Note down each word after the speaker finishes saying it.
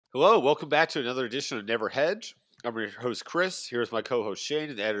Hello, welcome back to another edition of Never Hedge. I'm your host, Chris. Here's my co host, Shane,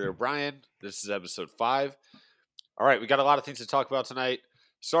 and the editor, Brian. This is episode 5. All right, we got a lot of things to talk about tonight.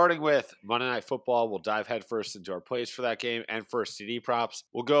 Starting with Monday Night Football, we'll dive headfirst into our plays for that game and first CD props.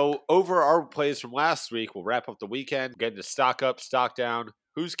 We'll go over our plays from last week. We'll wrap up the weekend, get into stock up, stock down,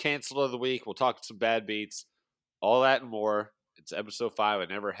 who's canceled of the week. We'll talk some bad beats, all that and more. It's episode 5 of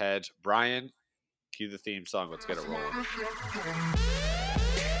Never Hedge. Brian, cue the theme song. Let's get it rolling.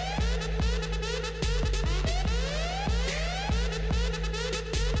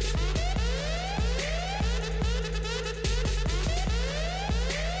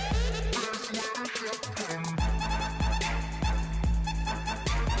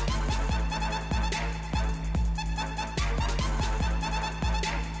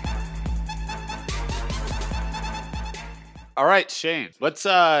 All right, Shane, let's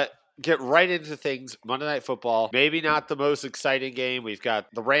get right into things. Monday Night Football, maybe not the most exciting game. We've got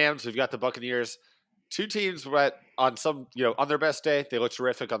the Rams, we've got the Buccaneers. Two teams that on on their best day, they look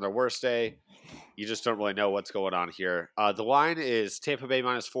terrific. On their worst day, you just don't really know what's going on here. The line is Tampa Bay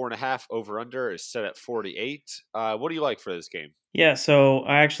minus 4.5. Over under is set at 48. What do you like for this game? Yeah, so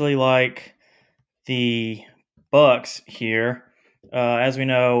I actually like the Bucks here. As we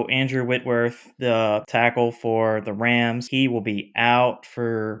know, Andrew Whitworth, the tackle for the Rams, he will be out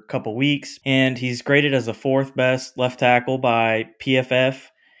for a couple weeks, and he's graded as the fourth best left tackle by PFF,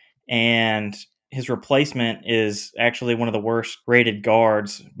 and his replacement is actually one of the worst rated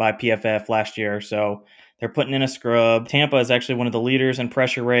guards by PFF last year. So they're putting in a scrub. Tampa is actually one of the leaders in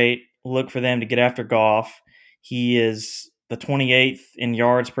pressure rate. Look for them to get after Goff. He is the 28th in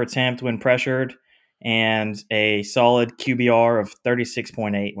yards per attempt when pressured, and a solid QBR of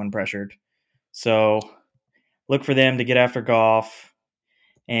 36.8 when pressured. So look for them to get after Goff,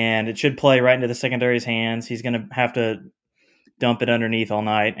 and it should play right into the secondary's hands. He's going to have to dump it underneath all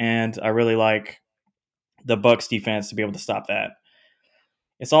night, and I really like the Bucks defense to be able to stop that.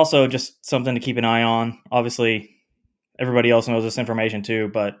 It's also just something to keep an eye on. Obviously, everybody else knows this information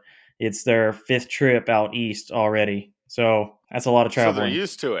too, but it's their 5th trip out east already. So that's a lot of traveling. So they're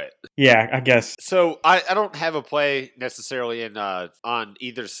used to it. Yeah, I guess. So I don't have a play necessarily in on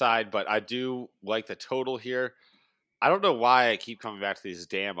either side, but I do like the total here. I don't know why I keep coming back to these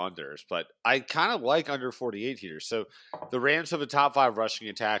damn unders, but I kind of like under 48 here. So the Rams have a top 5 rushing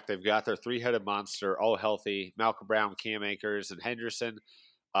attack. They've got their 3-headed monster, all healthy. Malcolm Brown, Cam Akers, and Henderson.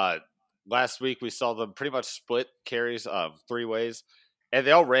 Last week we saw them pretty much split carries 3 ways, and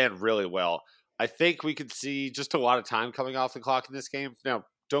they all ran really well. I think we could see just a lot of time coming off the clock in this game. Now,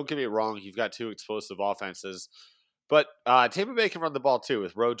 don't get me wrong, you've got 2 explosive offenses, but Tampa Bay can run the ball too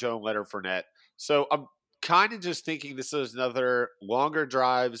with Rojo and Leonard Fournette. So I'm kind of just thinking this is another longer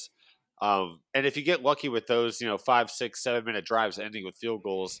drives. And if you get lucky with those, 5, 6, 7 minute drives ending with field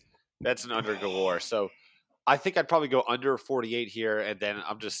goals, that's an under galore. So I think I'd probably go under 48 here, and then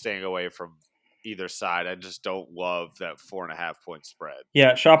I'm just staying away from either side. I just don't love that 4.5 point spread.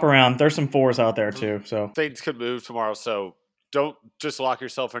 Yeah, shop around. There's some 4s out there too. So things could move tomorrow, so don't just lock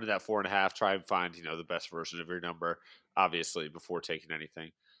yourself into that 4.5. Try and find, the best version of your number, obviously, before taking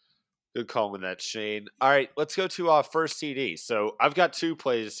anything. Good call with that, Shane. All right, let's go to first TD. So I've got 2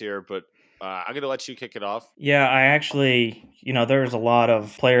 plays here, but I'm going to let you kick it off. Yeah, I actually, there's a lot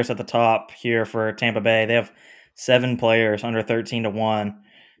of players at the top here for Tampa Bay. They have 7 players under 13-1.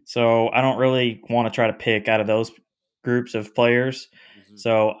 So I don't really want to try to pick out of those groups of players. Mm-hmm.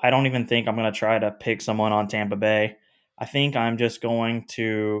 So I don't even think I'm going to try to pick someone on Tampa Bay. I think I'm just going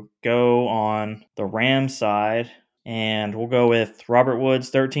to go on the Rams side, and we'll go with Robert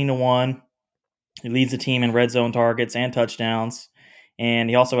Woods, 13-1. He leads the team in red zone targets and touchdowns. And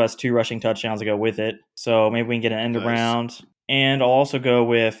he also has 2 rushing touchdowns to go with it. So maybe we can get an end around. And I'll also go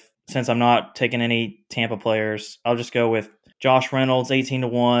with, since I'm not taking any Tampa players, I'll just go with Josh Reynolds,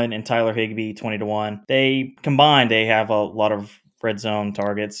 18-1, and Tyler Higbee, 20-1. They combined, they have a lot of red zone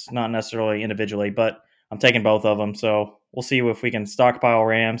targets, not necessarily individually, but I'm taking both of them. So we'll see if we can stockpile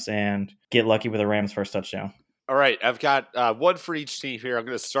Rams and get lucky with the Rams' first touchdown. All right, I've got one for each team here. I'm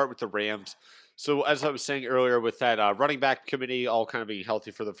going to start with the Rams. So as I was saying earlier, with that running back committee all kind of being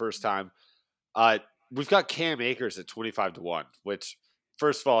healthy for the first time, we've got Cam Akers at 25-1, which,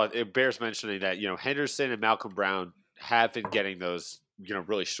 first of all, it bears mentioning that, Henderson and Malcolm Brown have been getting those,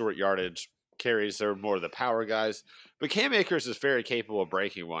 really short yardage carries. They're more of the power guys. But Cam Akers is very capable of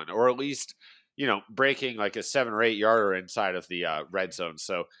breaking one, or at least, breaking like a 7 or 8 yarder inside of the red zone.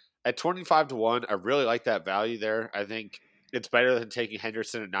 So at 25-1, I really like that value there. I think it's better than taking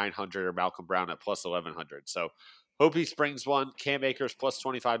Henderson at 900 or Malcolm Brown at plus 1100. So hope he springs one. Cam Akers plus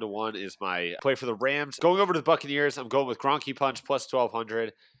 25-1 is my play for the Rams. Going over to the Buccaneers, I'm going with Gronky Punch plus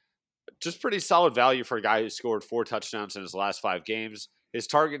 1200. just pretty solid value for a guy who scored 4 touchdowns in his last 5 games. His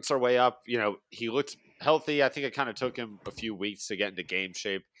targets are way up. He looked healthy. I think it kind of took him a few weeks to get into game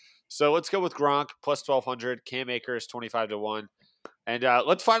shape. So let's go with Gronk plus 1,200. Cam Akers 25-1, and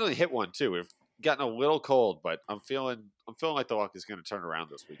let's finally hit one too. We've gotten a little cold, but I'm feeling like the luck is going to turn around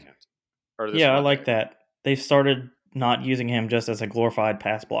this weekend or this Yeah, I like Monday. that. They've started not using him just as a glorified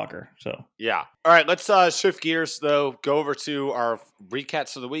pass blocker. So Yeah. All right. Let's shift gears, though. Go over to our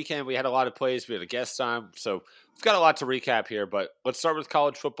recaps of the weekend. We had a lot of plays. We had a guest time. So we've got a lot to recap here, but let's start with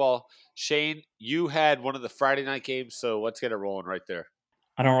college football. Shane, you had one of the Friday night games, so let's get it rolling right there.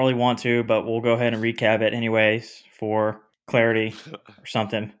 I don't really want to, but we'll go ahead and recap it anyways for clarity or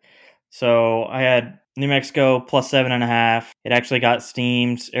something. So I had New Mexico plus 7.5. It actually got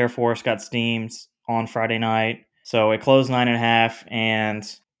steamed. Air Force got steamed on Friday night. So it closed 9.5 and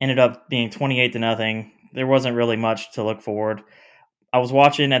ended up being 28-0. There wasn't really much to look forward. I was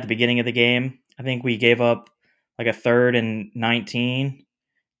watching at the beginning of the game. I think we gave up like a 3rd and 19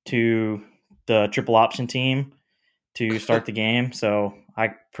 to the triple option team to start the game. So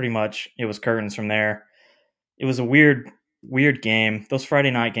it was curtains from there. It was a weird game. Those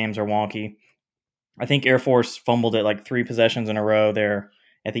Friday night games are wonky. I think Air Force fumbled it like 3 possessions in a row there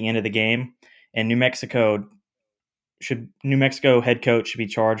at the end of the game, and New Mexico head coach should be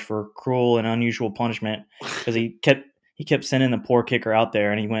charged for cruel and unusual punishment because he kept sending the poor kicker out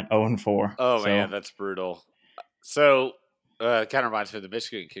there and he went 0-4. Oh, So man, that's brutal. So, kind of reminds me of the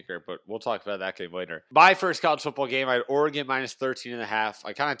Michigan kicker, but we'll talk about that game later. My first college football game, I had Oregon minus 13.5.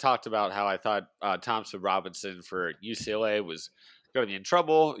 I kind of talked about how I thought Thompson Robinson for UCLA was going to be in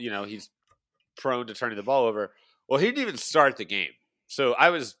trouble. He's prone to turning the ball over. Well, he didn't even start the game. So I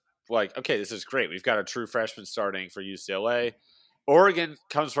was like, okay, this is great. We've got a true freshman starting for UCLA. Oregon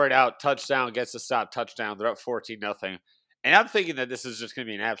comes right out, touchdown, gets the stop, touchdown. They're up 14-0. And I'm thinking that this is just going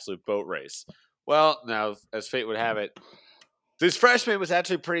to be an absolute boat race. Well, no, as fate would have it, this freshman was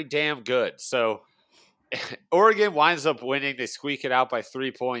actually pretty damn good. So Oregon winds up winning. They squeak it out by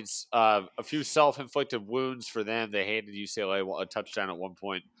 3 points. A few self-inflicted wounds for them. They handed UCLA a touchdown at one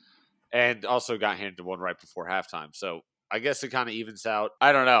point and also got handed one right before halftime. So I guess it kind of evens out.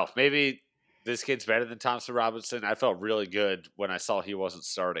 I don't know. Maybe this kid's better than Thompson Robinson. I felt really good when I saw he wasn't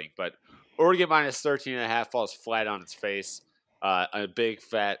starting. But Oregon minus 13.5 falls flat on its face. A big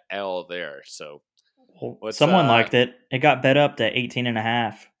fat L there. So let's someone liked it. It got bet up to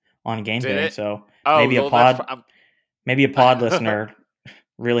 18.5 on game did day. it? So Oh, maybe a well, that's pod listener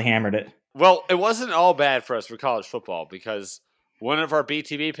really hammered it. Well, it wasn't all bad for us for college football because one of our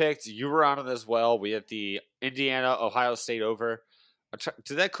BTB picks, you were on it as well. We had the Indiana Ohio State over.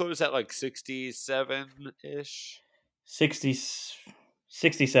 Did that close at like 67 ish?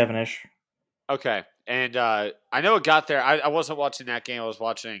 67-ish. Okay. And I know it got there. I wasn't watching that game. I was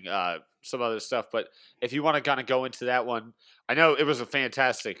watching some other stuff. But if you want to kind of go into that one, I know it was a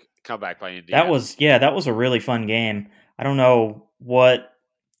fantastic comeback by Indiana. That was a really fun game. I don't know what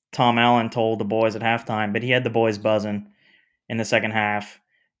Tom Allen told the boys at halftime, but he had the boys buzzing in the second half.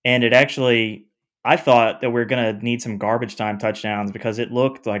 And I thought that we were going to need some garbage time touchdowns because it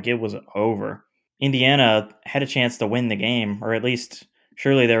looked like it was over. Indiana had a chance to win the game, or at least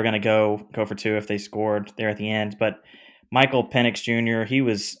surely they were going to go for 2 if they scored there at the end. But Michael Penix Jr., he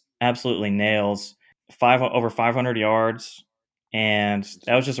was absolutely nails. Over 500 yards, and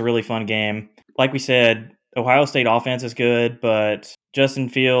that was just a really fun game. Like we said, Ohio State offense is good, but Justin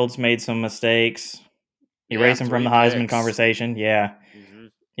Fields made some mistakes. Erase him from the Heisman conversation. Yeah. Mm-hmm.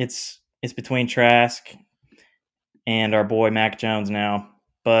 It's between Trask and our boy Mac Jones now.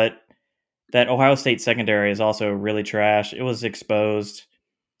 But that Ohio State secondary is also really trash. It was exposed,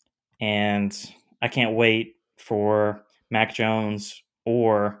 and I can't wait for Mac Jones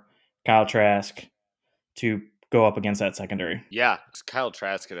or Kyle Trask to go up against that secondary. Yeah, Kyle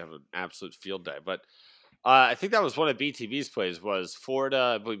Trask could have an absolute field day. But I think that was one of BTV's plays was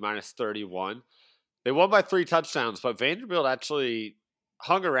Florida, I believe, minus 31. They won by 3 touchdowns, but Vanderbilt actually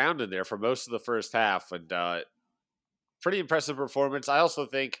hung around in there for most of the first half, and pretty impressive performance. I also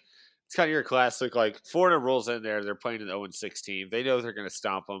think it's kind of your classic, like Florida rolls in there. They're playing an 0-6 team. They know they're going to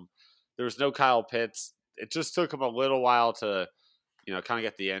stomp them. There was no Kyle Pitts. It just took them a little while to, kind of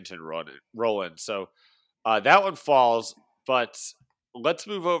get the engine rolling. So that one falls, but let's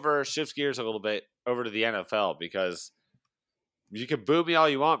shift gears a little bit over to the NFL because you can boo me all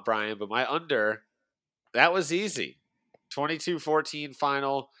you want, Brian, but my under, that was easy. 22-14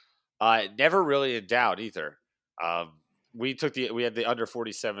 final. Never really in doubt either. We had the under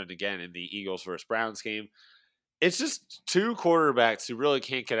 47 again in the Eagles versus Browns game. It's just 2 quarterbacks who really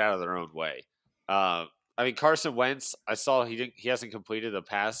can't get out of their own way. I mean, Carson Wentz, I saw he hasn't completed a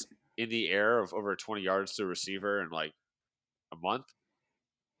pass in the air of over 20 yards to a receiver in like a month.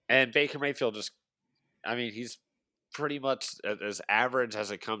 And Baker Mayfield he's pretty much as average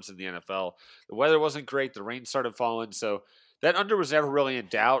as it comes in the NFL. The weather wasn't great. The rain started falling. So that under was never really in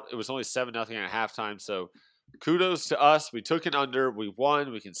doubt. It was only 7-0 at halftime. So kudos to us. We took an under. We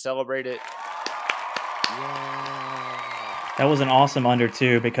won. We can celebrate it. Yeah. That was an awesome under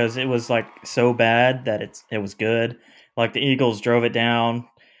too, because it was like so bad that it was good. Like the Eagles drove it down.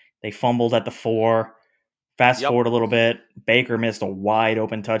 They fumbled at the 4. Fast forward a little bit, Baker missed a wide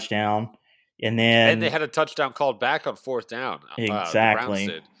open touchdown. And they had a touchdown called back on 4th down. Exactly. The Browns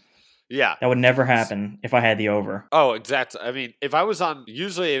did. Yeah. That would never happen if I had the over. Oh, exactly. I mean, if I'm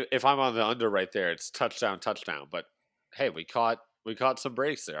on the under right there, it's touchdown. But hey, we caught some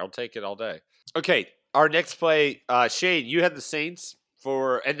breaks there. I'll take it all day. Okay, our next play, Shane, you had the Saints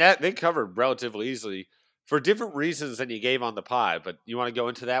and that they covered relatively easily for different reasons than you gave on the pod. But you want to go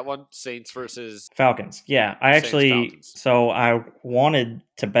into that one, Saints versus Falcons? Yeah, so I wanted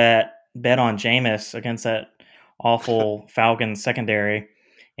to bet on Jameis against that awful Falcons secondary,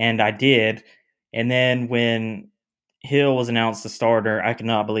 and I did. And then when Hill was announced the starter, I could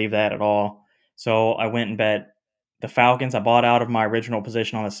not believe that at all. So I went and bet the Falcons. I bought out of my original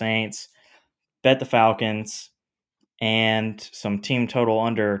position on the Saints, bet the Falcons, and some team total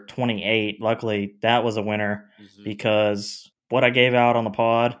under 28. Luckily, that was a winner because what I gave out on the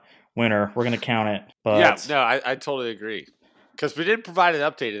pod, winner. We're going to count it. But yeah, no, I totally agree. Because we didn't provide an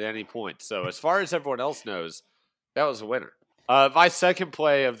update at any point. So as far as everyone else knows, that was a winner. My second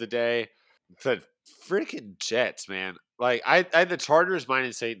play of the day, the freaking Jets, man. Like I had the Chargers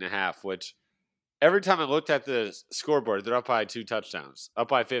 -8.5, which every time I looked at the scoreboard, they're up by 2 touchdowns, up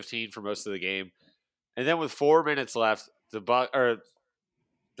by 15 for most of the game. And then with 4 minutes left, the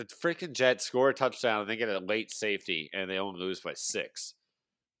freaking Jets score a touchdown and they get a late safety and they only lose by 6.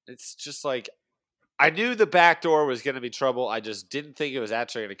 It's just like, I knew the back door was going to be trouble. I just didn't think it was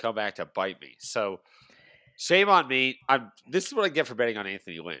actually going to come back to bite me. So shame on me. This is what I get for betting on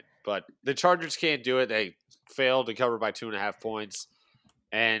Anthony Lynn. But the Chargers can't do it. They failed to cover by 2.5 points.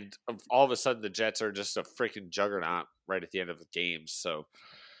 And all of a sudden, the Jets are just a freaking juggernaut right at the end of the game. So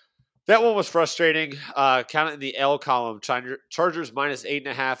that one was frustrating. Count it in the L column. Chargers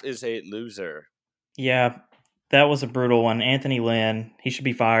 -8.5 is a loser. Yeah, that was a brutal one. Anthony Lynn, he should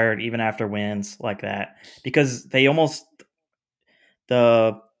be fired even after wins like that, because they were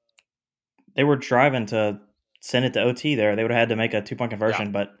driving to send it to OT there. They would have had to make a 2-point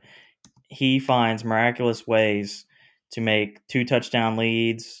conversion, but he finds miraculous ways to make 2 touchdown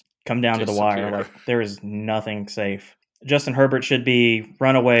leads come down to the wire. Like, there is nothing safe. Justin Herbert should be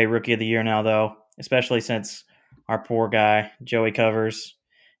runaway rookie of the year now, though, especially since our poor guy, Joey Covers,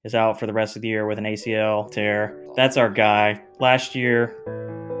 is out for the rest of the year with an ACL tear. That's our guy. Last year,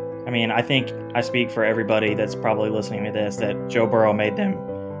 I think I speak for everybody that's probably listening to this, that Joe Burrow made them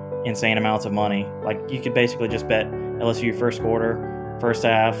insane amounts of money. Like, you could basically just bet LSU first quarter, first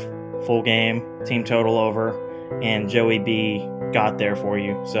half, full game, team total over, and Joey B got there for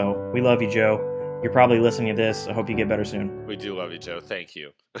you. So we love you, Joe. You're probably listening to this. I hope you get better soon. We do love you, Joe. Thank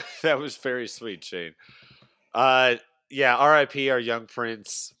you. That was very sweet, Shane. Yeah, RIP our young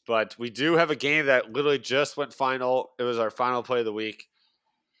prince. But we do have a game that literally just went final. It was our final play of the week.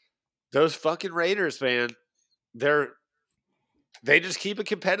 Those fucking Raiders, man. They just keep it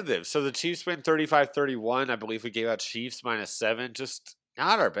competitive. So the Chiefs win 35-31. I believe we gave out Chiefs -7. Just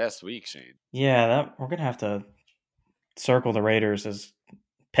not our best week, Shane. Yeah, we're going to have to circle the Raiders as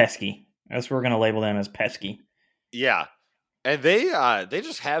pesky. That's what we're going to label them, as pesky. Yeah. And they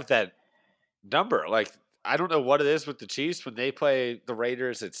just have that number. Like, I don't know what it is with the Chiefs when they play the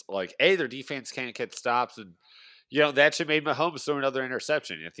Raiders. It's like, their defense can't get stops. And, they actually made Mahomes throw another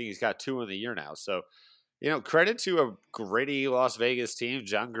interception. I think he's got 2 in the year now. So, credit to a gritty Las Vegas team.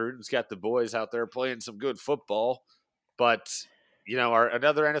 John Gruden's got the boys out there playing some good football. But,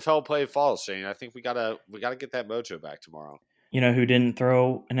 another NFL play falls, Shane. I think we gotta get that mojo back tomorrow. You know who didn't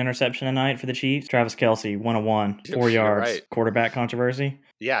throw an interception tonight for the Chiefs? Travis Kelce, 101, 4 yards, right. Quarterback controversy.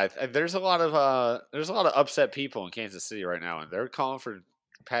 Yeah, there's a lot of upset people in Kansas City right now, and they're calling for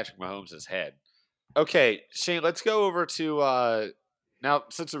Patrick Mahomes' head. Okay, Shane, let's go over to now,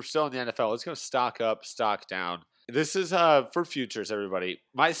 since we're still in the NFL, let's go stock up, stock down. This is for futures, everybody.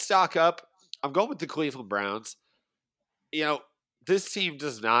 My stock up, I'm going with the Cleveland Browns. This team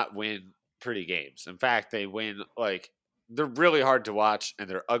does not win pretty games. In fact, they win, they're really hard to watch, and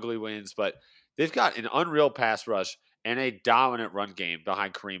they're ugly wins, but they've got an unreal pass rush and a dominant run game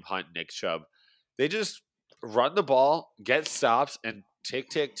behind Kareem Hunt and Nick Chubb. They just run the ball, get stops, and tick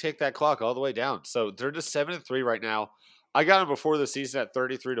that clock all the way down. So they're just 7-3 right now. I got him before the season at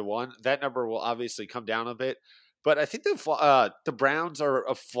 33-1. That number will obviously come down a bit, but I think the Browns are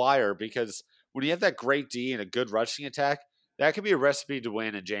a flyer because when you have that great D and a good rushing attack, that could be a recipe to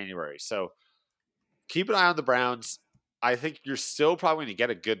win in January. So keep an eye on the Browns. I think you're still probably going to get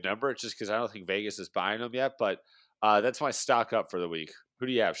a good number just because I don't think Vegas is buying them yet, but that's my stock up for the week. Who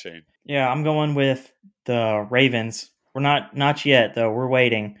do you have, Shane? Yeah, I'm going with the Ravens. We're not yet though. We're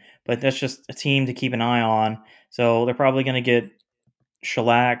waiting, but that's just a team to keep an eye on. So they're probably going to get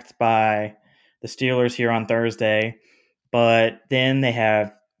shellacked by the Steelers here on Thursday, but then they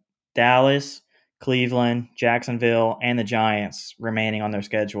have Dallas, Cleveland, Jacksonville, and the Giants remaining on their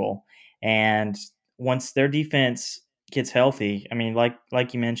schedule. And once their defense gets healthy, I mean, like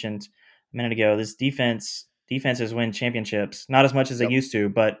you mentioned a minute ago, this defenses win championships. Not as much as they Yep. used to,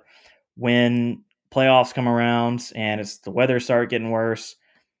 but when playoffs come around and it's the weather start getting worse,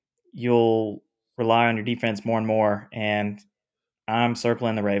 you'll rely on your defense more and more. And I'm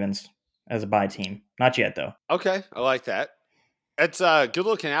circling the Ravens as a bye team. Not yet though. Okay, I like that. It's good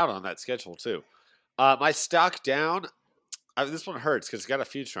looking out on that schedule too. My stock down. This one hurts because it's got a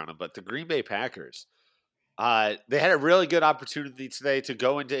future on them, but the Green Bay Packers. They had a really good opportunity today to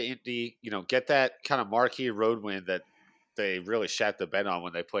go into Indy, get that kind of marquee road win that they really shat the bed on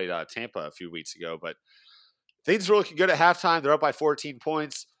when they played Tampa a few weeks ago. But things were looking good at halftime. They're up by 14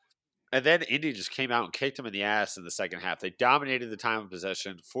 points. And then Indy just came out and kicked them in the ass in the second half. They dominated the time of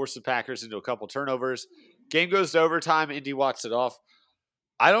possession, forced the Packers into a couple turnovers. Game goes to overtime. Indy walks it off.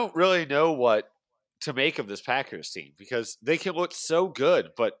 I don't really know what to make of this Packers team because they can look so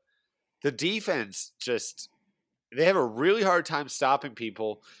good, but the defense just they have a really hard time stopping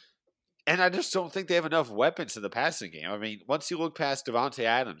people. And I just don't think they have enough weapons in the passing game. I mean, once you look past Devontae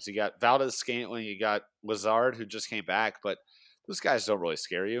Adams, you got Valdez Scantling, you got Lazard, who just came back, but those guys don't really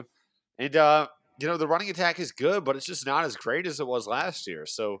scare you. And, the running attack is good, but it's just not as great as it was last year.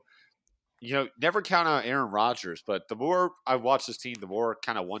 So, never count out Aaron Rodgers, but the more I watch this team, the more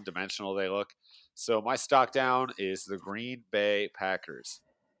kind of one dimensional they look. So, my stock down is the Green Bay Packers.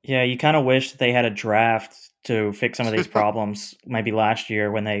 Yeah, you kind of wish that they had a draft to fix some of these problems. Maybe last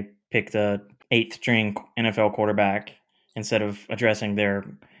year when they picked the eighth string NFL quarterback instead of addressing their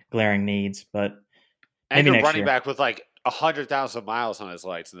glaring needs. But And maybe a next running year. back with like 100,000 miles on his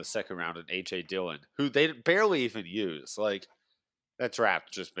legs in the second round, and AJ Dillon, who they barely even use. Like that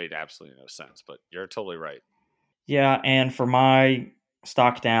draft just made absolutely no sense. But you're totally right. Yeah, and for my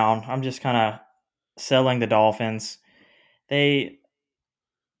stock down, I'm just kind of selling the Dolphins. They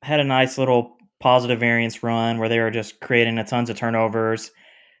had a nice little positive variance run where they were just creating a tons of turnovers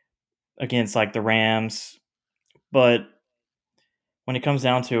against like the Rams. But when it comes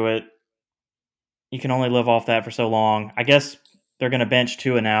down to it, you can only live off that for so long. I guess they're going to bench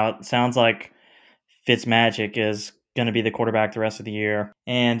Tua now. It sounds like Fitzmagic is going to be the quarterback the rest of the year.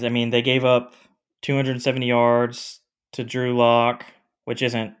 And I mean, they gave up 270 yards to Drew Lock, which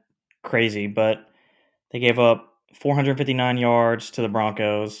isn't crazy, but they gave up 459 yards to the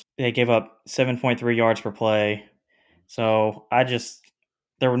Broncos. They gave up 7.3 yards per play. So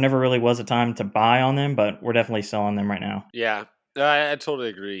there never really was a time to buy on them, but we're definitely selling them right now. Yeah, I totally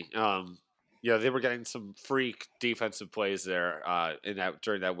agree. They were getting some freak defensive plays there in that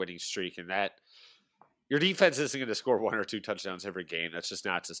during that winning streak, and that your defense isn't going to score one or two touchdowns every game. That's just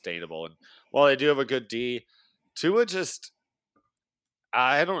not sustainable. And while they do have a good D, Tua just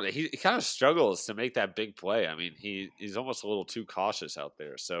I don't. He kind of struggles to make that big play. I mean, he's almost a little too cautious out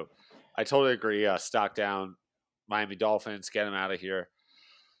there. So I totally agree. Stock down, Miami Dolphins, get him out of here.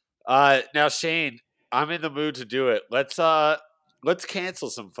 Now Shane, I'm in the mood to do it. Let's cancel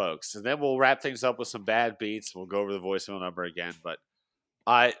some folks, and then we'll wrap things up with some bad beats. We'll go over the voicemail number again. But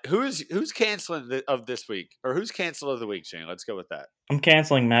who's canceling of this week, or who's canceled of the week, Shane? Let's go with that. I'm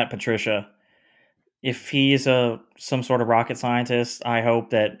canceling Matt Patricia. If he's some sort of rocket scientist, I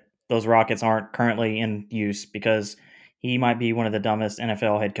hope that those rockets aren't currently in use because he might be one of the dumbest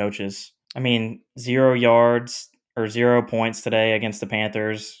NFL head coaches. I mean, 0 yards or 0 points today against the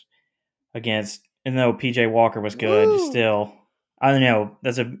Panthers. Even though PJ Walker was good, Woo! still, I don't know.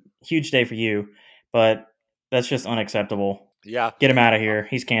 That's a huge day for you, but that's just unacceptable. Yeah, Get him out of here.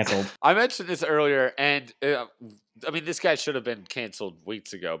 He's canceled. I mentioned this earlier, and I mean, this guy should have been canceled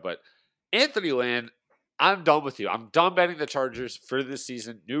weeks ago. But Anthony Lynn, I'm done with you. I'm done betting the Chargers for this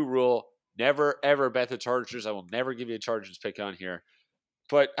season. New rule: never ever bet the Chargers. I will never give you a Chargers pick on here.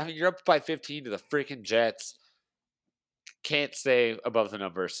 But I mean, you're up by 15 to the freaking Jets. Can't stay above the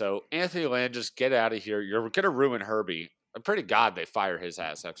number. So Anthony Lynn, just get out of here. You're gonna ruin Herbie. I'm pretty God they fire his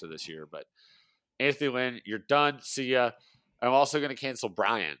ass after this year. But Anthony Lynn, you're done. See ya. I'm also gonna cancel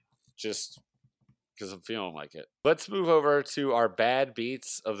Brian. Just because I'm feeling like it. Let's move over to our bad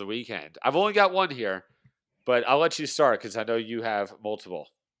beats of the weekend. I've only got one here, but I'll let you start because I know you have multiple.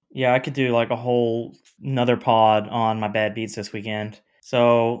 Yeah, I could do like a whole another pod on my bad beats this weekend.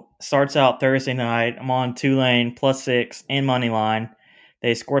 So starts out Thursday night. I'm on Tulane +6 and money line.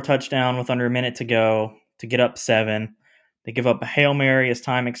 They score a touchdown with under a minute to go to get up 7. They give up a Hail Mary as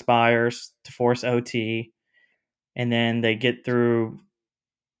time expires to force OT, and then they get through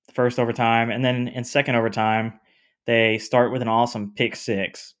the first overtime, and then in second overtime they start with an awesome pick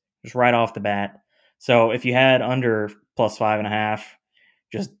six just right off the bat. So if you had under +5.5,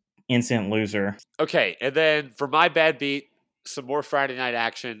 just instant loser. Okay, and then for my bad beat, some more Friday night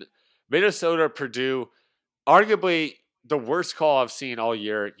action. Minnesota, Purdue, arguably the worst call I've seen all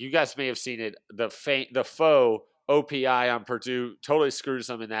year. You guys may have seen it. The faux OPI on Purdue totally screws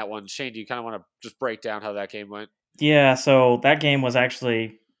them in that one. Shane, do you kind of want to just break down how that game went? Yeah, so that game was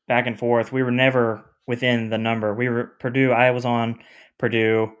actually back and forth. We were never within the number. We were Purdue. I was on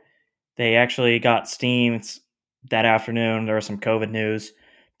Purdue. They actually got steamed that afternoon. There was some COVID news.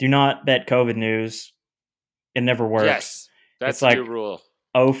 Do not bet COVID news. It never works. Yes, It's that's a like new rule.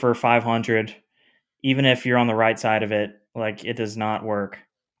 0 for 500. Even if you're on the right side of it, like it does not work.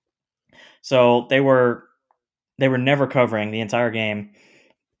 So they were never covering the entire game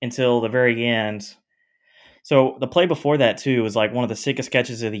until the very end. So the play before that too was like one of the sickest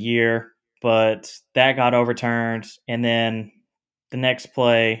catches of the year, but that got overturned. And then the next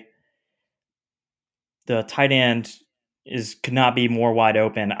play, the tight end could not be more wide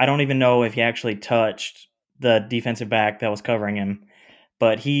open. I don't even know if he actually touched the defensive back that was covering him,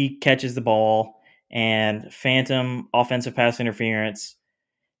 but he catches the ball and phantom offensive pass interference.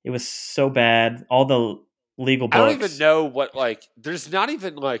 It was so bad. All the legal I don't even books. know what, like, there's not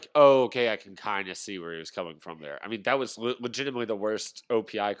even like, oh, okay, I can kind of see where he was coming from there. I mean, that was legitimately the worst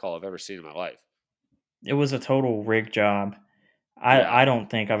OPI call I've ever seen in my life. It was a total rig job. Yeah. I don't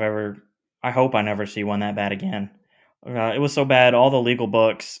think I've ever. I hope I never see one that bad again. It was so bad. All the legal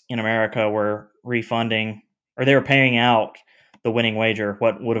books in America were refunding, or they were paying out the winning wager,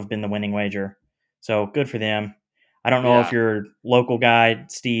 what would have been the winning wager. So good for them. I don't know if Yeah. your local guy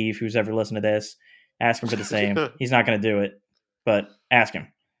Steve, who's ever listened to this, ask him for the same. He's not going to do it, but ask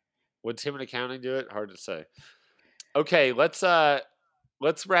him. Would Tim in accounting do it? Hard to say. Okay, let's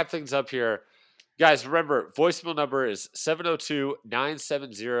wrap things up here. Guys, remember, voicemail number is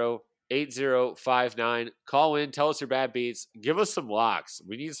 702-970-8059. Call in, tell us your bad beats, give us some locks.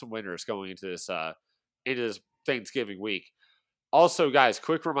 We need some winners going into this Thanksgiving week. Also, guys,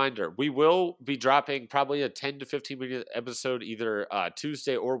 quick reminder, we will be dropping probably a 10 to 15 minute episode either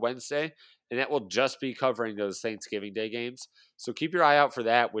Tuesday or Wednesday, and that will just be covering those Thanksgiving Day games. So keep your eye out for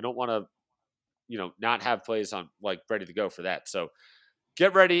that. We don't want to, not have plays on like ready to go for that. So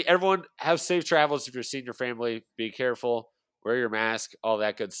get ready. Everyone have safe travels if you're seeing your family. Be careful. Wear your mask, all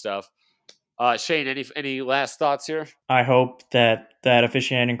that good stuff. Shane, any last thoughts here? I hope that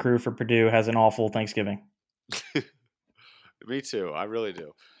officiating crew for Purdue has an awful Thanksgiving. Me too. I really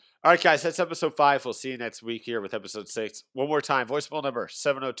do. All right, guys, that's episode 5. We'll see you next week here with episode 6. One more time, voicemail number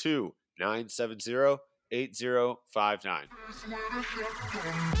 702-970-8059.